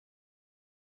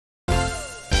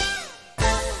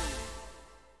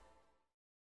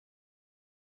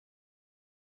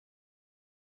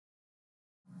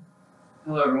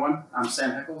Hello everyone, I'm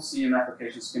Sam Hickel, CM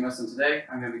Application Schemist, and today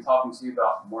I'm going to be talking to you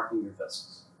about marking your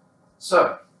vessels.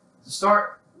 So, to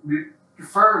start, we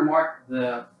prefer to mark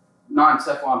the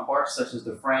non-Teflon parts such as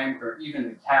the frame or even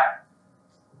the cap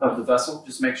of the vessel.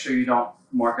 Just make sure you don't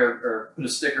mark or put a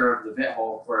sticker over the vent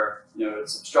hole where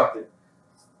it's obstructed.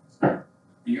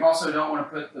 You also don't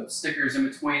want to put the stickers in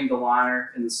between the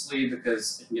liner and the sleeve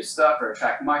because it can get stuck or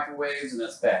attract microwaves, and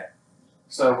that's bad.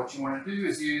 So what you want to do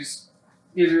is use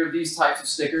either of these types of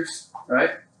stickers, right?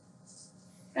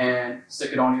 And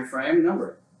stick it on your frame and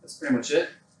number it. That's pretty much it.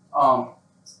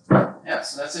 Yeah,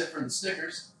 so that's it for the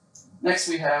stickers. Next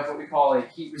we have what we call a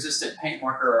heat-resistant paint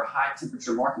marker or a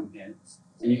high-temperature marking pen.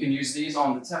 And you can use these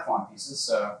on the Teflon pieces.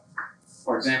 So,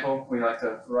 for example, we like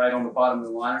to write on the bottom of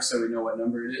the liner so we know what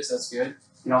number it is. That's good.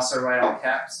 You can also write on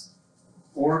caps,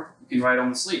 or you can write on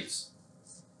the sleeves.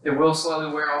 It will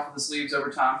slowly wear off of the sleeves over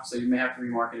time, so you may have to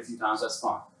remark it a few times. That's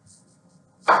fine.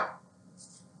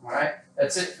 Alright,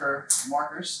 that's it for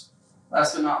markers.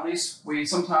 Last but not least, we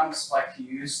sometimes like to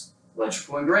use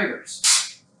electrical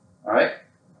engravers. Alright,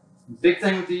 the big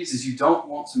thing with these is you don't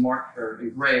want to mark or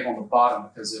engrave on the bottom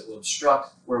because it will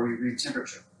obstruct where we read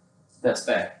temperature. That's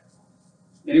bad.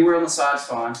 Anywhere on the side is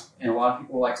fine, and a lot of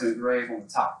people like to engrave on the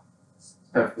top.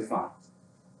 Perfectly fine.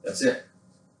 That's it.